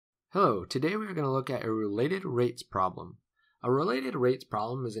Hello, today we are going to look at a related rates problem. A related rates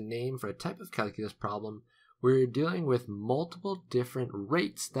problem is a name for a type of calculus problem where you're dealing with multiple different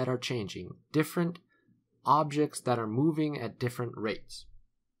rates that are changing, different objects that are moving at different rates.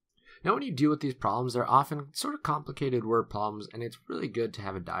 Now when you deal with these problems, they're often sort of complicated word problems, and it's really good to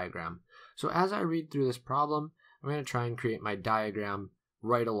have a diagram. So as I read through this problem, I'm going to try and create my diagram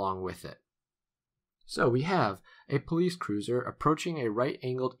right along with it. So we have a police cruiser approaching a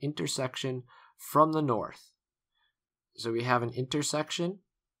right-angled intersection from the north. So we have an intersection.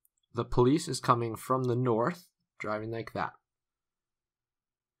 The police is coming from the north, driving like that.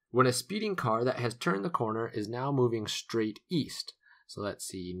 When a speeding car that has turned the corner is now moving straight east. So let's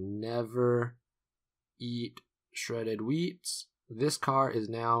see, never eat shredded wheats. This car is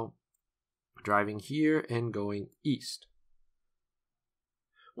now driving here and going east.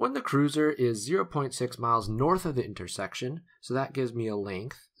 When the cruiser is 0.6 miles north of the intersection, so that gives me a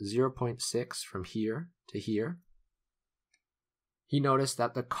length, 0.6 from here to here, he noticed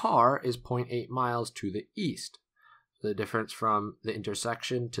that the car is 0.8 miles to the east. The difference from the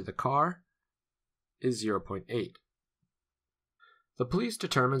intersection to the car is 0.8. The police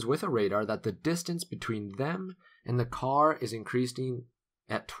determines with a radar that the distance between them and the car is increasing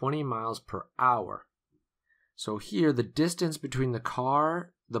at 20 miles per hour. So here, the distance between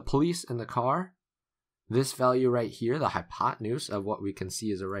the police and the car, this value right here, the hypotenuse of what we can see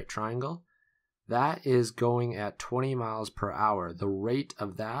is a right triangle, that is going at 20 miles per hour. The rate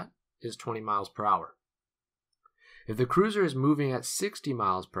of that is 20 miles per hour. If the cruiser is moving at 60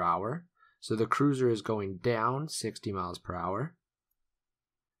 miles per hour, so the cruiser is going down 60 miles per hour,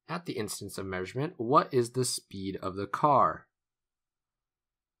 at the instance of measurement, what is the speed of the car?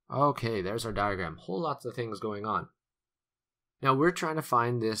 Okay, there's our diagram. Whole lots of things going on. Now we're trying to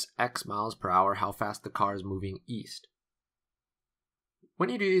find this x miles per hour, how fast the car is moving east. When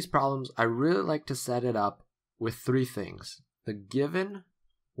you do these problems, I really like to set it up with three things: the given,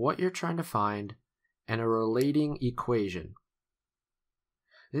 what you're trying to find, and a relating equation.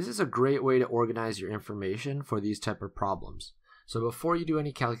 This is a great way to organize your information for these type of problems. So before you do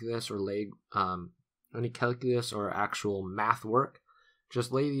any calculus or actual math work,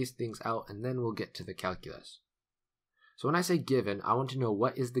 just lay these things out and then we'll get to the calculus. So when I say given, I want to know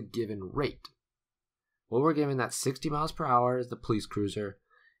what is the given rate. Well, we're given that 60 miles per hour is the police cruiser,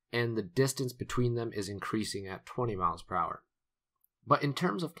 and the distance between them is increasing at 20 miles per hour. But in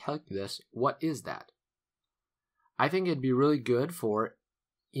terms of calculus, what is that? I think it'd be really good for,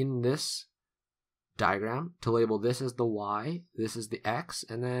 in this diagram, to label this as the y, this is the x,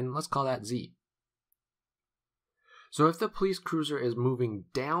 and then let's call that z. So if the police cruiser is moving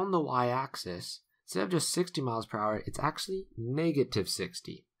down the y-axis, instead of just 60 miles per hour, it's actually negative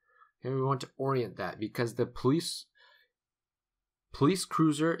 60. And we want to orient that because the police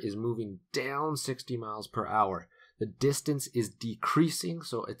cruiser is moving down 60 miles per hour. The distance is decreasing,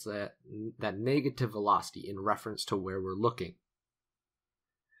 so it's that negative velocity in reference to where we're looking.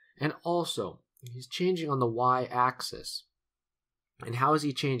 And also, he's changing on the y-axis. And how is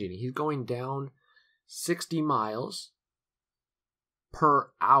he changing? He's going down 60 miles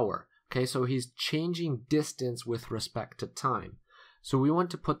per hour. Okay, so he's changing distance with respect to time. So we want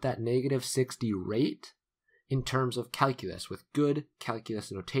to put that negative 60 rate in terms of calculus with good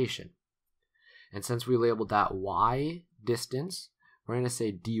calculus notation. And since we labeled that y distance, we're going to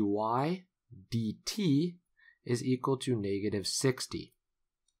say dy dt is equal to negative 60.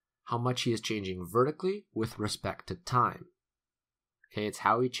 How much he is changing vertically with respect to time. Okay, it's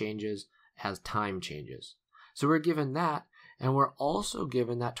how he changes as time changes. So we're given that, and we're also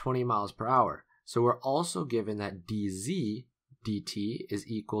given that 20 miles per hour. So we're also given that dz dt is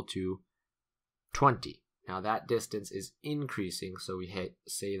equal to 20. Now that distance is increasing, so we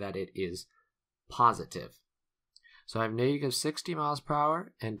say that it is positive. So I have negative 60 miles per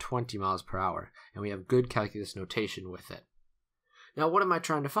hour and 20 miles per hour, and we have good calculus notation with it. Now what am I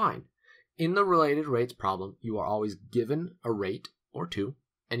trying to find? In the related rates problem, you are always given a rate or two,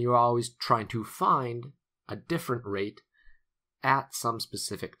 and you are always trying to find a different rate at some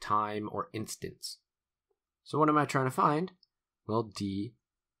specific time or instance. So what am I trying to find? Well, dx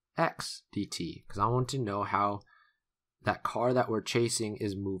dt, because I want to know how that car that we're chasing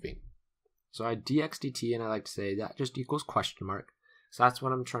is moving. So I dx dt, and I like to say that just equals question mark. So that's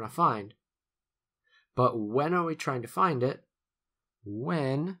what I'm trying to find. But when are we trying to find it?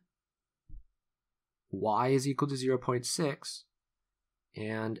 When y is equal to 0.6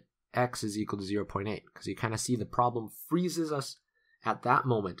 and x is equal to 0.8, because you kind of see the problem freezes us at that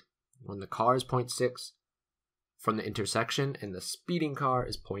moment when the car is 0.6 from the intersection and the speeding car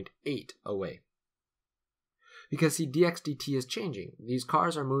is 0.8 away. Because see, dx dt is changing. These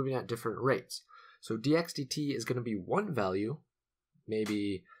cars are moving at different rates. So dx dt is going to be one value,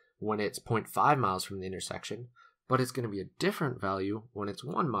 maybe when it's 0.5 miles from the intersection, but it's going to be a different value when it's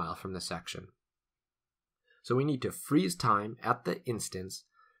 1 mile from the section. So we need to freeze time at the instance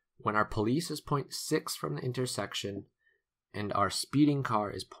when our police is 0.6 from the intersection and our speeding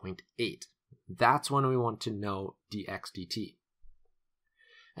car is 0.8. That's when we want to know dx dt.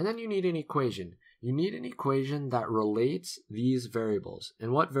 And then you need an equation. You need an equation that relates these variables.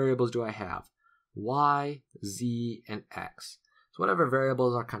 And what variables do I have? Y, z, and x. So whatever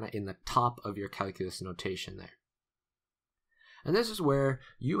variables are kind of in the top of your calculus notation there. And this is where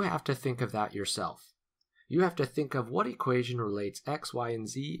you have to think of that yourself. You have to think of what equation relates x, y, and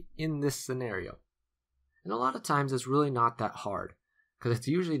z in this scenario. And a lot of times it's really not that hard, because it's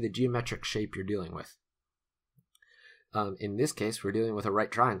usually the geometric shape you're dealing with. In this case, we're dealing with a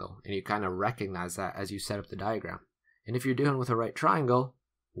right triangle, and you kind of recognize that as you set up the diagram. And if you're dealing with a right triangle,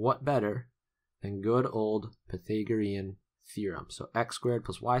 what better than good old Pythagorean theorem? So x squared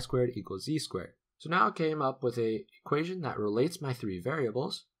plus y squared equals z squared. So now I came up with an equation that relates my three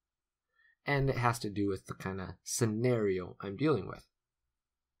variables, and it has to do with the kind of scenario I'm dealing with.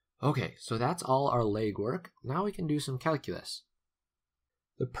 Okay, so that's all our legwork. Now we can do some calculus.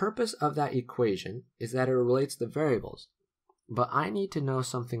 The purpose of that equation is that it relates the variables, but I need to know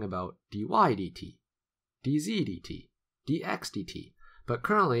something about dy dt, dz dt, dx dt, but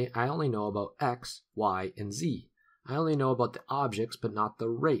currently I only know about x, y, and z. I only know about the objects, but not the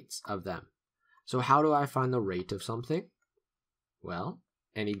rates of them. So how do I find the rate of something? Well,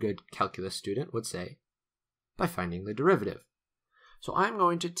 any good calculus student would say, by finding the derivative. So I'm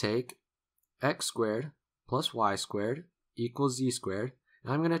going to take x squared plus y squared equals z squared,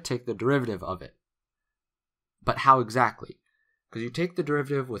 and I'm going to take the derivative of it. But how exactly? Because you take the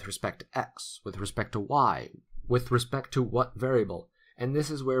derivative with respect to x, with respect to y, with respect to what variable. And this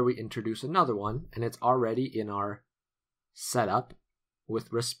is where we introduce another one, and it's already in our setup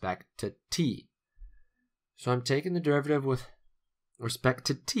with respect to t. So I'm taking the derivative with respect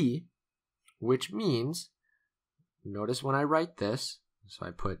to t, which means, notice when I write this, so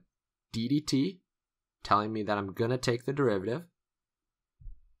I put d dt, telling me that I'm going to take the derivative.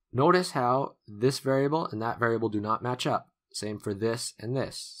 Notice how this variable and that variable do not match up. Same for this and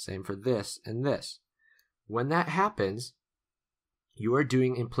this. Same for this and this. When that happens, you are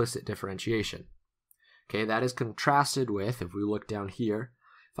doing implicit differentiation. Okay, that is contrasted with, if we look down here,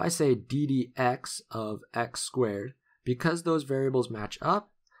 if I say ddx of x squared, because those variables match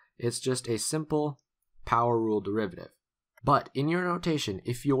up, it's just a simple power rule derivative. But in your notation,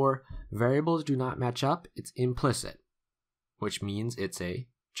 if your variables do not match up, it's implicit, which means it's a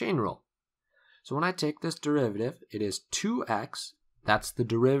chain rule. So when I take this derivative, it is 2x, that's the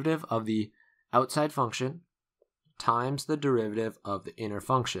derivative of the outside function, times the derivative of the inner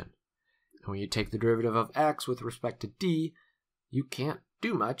function. And when you take the derivative of x with respect to d, you can't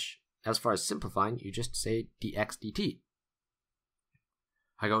do much. As far as simplifying, you just say dx dt.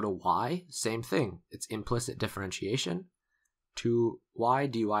 I go to y, same thing. It's implicit differentiation.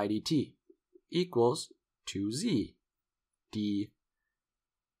 2y dy dt equals 2z dz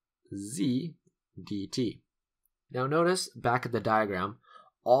dt. Now notice back at the diagram,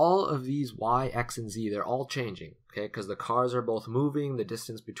 all of these y, x, and z, they're all changing, okay? Because the cars are both moving, the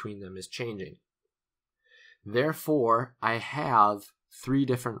distance between them is changing. Therefore, I have three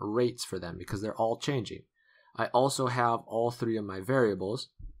different rates for them because they're all changing. I also have all three of my variables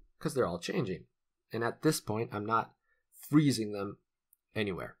because they're all changing. And at this point, I'm not freezing them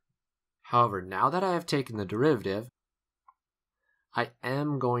anywhere. However, now that I have taken the derivative, I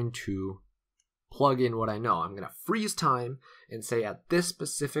am going to plug in what I know. I'm going to freeze time and say at this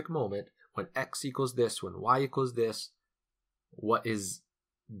specific moment, when x equals this, when y equals this, what is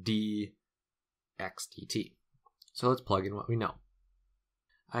dx dt? So let's plug in what we know.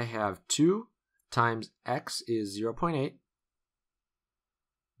 I have 2 times x is 0.8.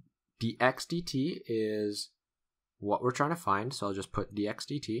 dx dt is what we're trying to find, so I'll just put dx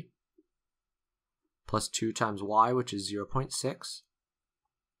dt, plus 2 times y, which is 0.6.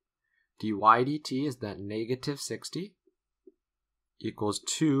 dy dt is that negative 60, equals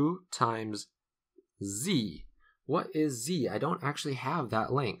 2 times z. What is z? I don't actually have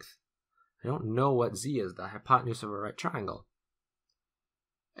that length. I don't know what z is, the hypotenuse of a right triangle.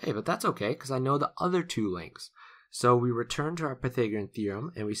 Hey, but that's okay, because I know the other two lengths. So we return to our Pythagorean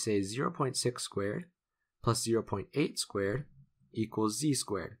theorem, and we say 0.6 squared plus 0.8 squared equals z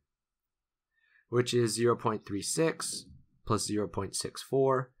squared, which is 0.36 plus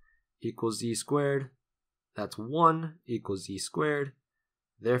 0.64 equals z squared. That's 1 equals z squared.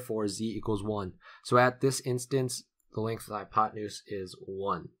 Therefore, z equals 1. So at this instance, the length of the hypotenuse is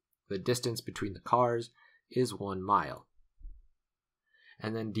 1. The distance between the cars is 1 mile.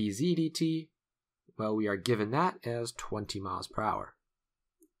 And then dz dt, well, we are given that as 20 miles per hour.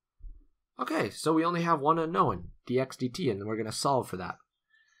 Okay, so we only have one unknown, dx dt, and we're going to solve for that.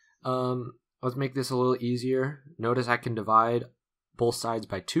 Let's make this a little easier. Notice I can divide both sides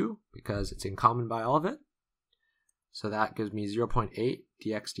by 2 because it's in common by all of it. So that gives me 0.8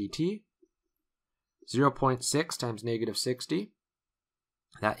 dx dt. 0.6 times negative 60.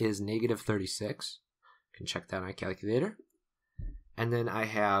 That is negative 36. I can check that on my calculator. And then I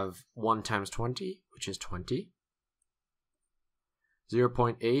have 1 times 20, which is 20.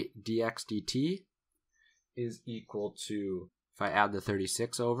 0.8 dx dt is equal to, if I add the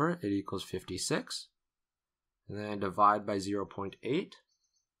 36 over, it equals 56. And then I divide by 0.8.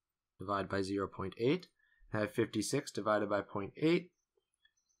 Divide by 0.8. I have 56 divided by 0.8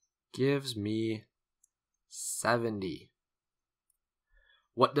 gives me 70.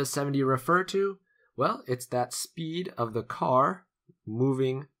 What does 70 refer to? Well, it's that speed of the car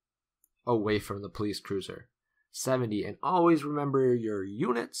moving away from the police cruiser. 70, and always remember your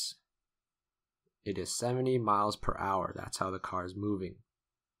units. It is 70 miles per hour. That's how the car is moving.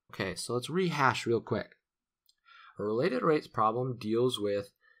 Okay, so let's rehash real quick. A related rates problem deals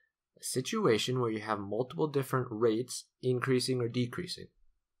with a situation where you have multiple different rates increasing or decreasing.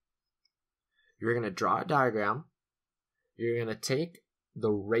 You're going to draw a diagram. You're going to take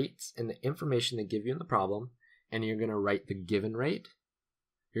the rates and the information they give you in the problem, and you're going to write the given rate.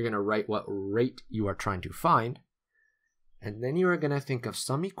 You're going to write what rate you are trying to find, and then you are going to think of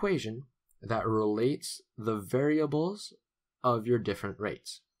some equation that relates the variables of your different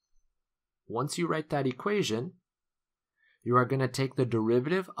rates. Once you write that equation, you are going to take the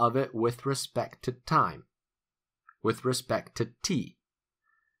derivative of it with respect to time, with respect to t,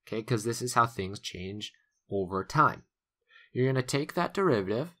 okay, because this is how things change over time. You're going to take that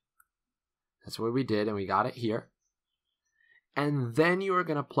derivative, that's what we did, and we got it here, and then you are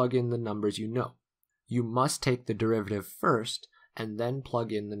going to plug in the numbers you know. You must take the derivative first, and then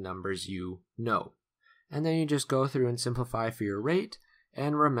plug in the numbers you know. And then you just go through and simplify for your rate,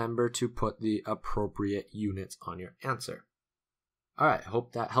 and remember to put the appropriate units on your answer. Alright,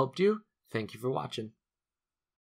 hope that helped you. Thank you for watching.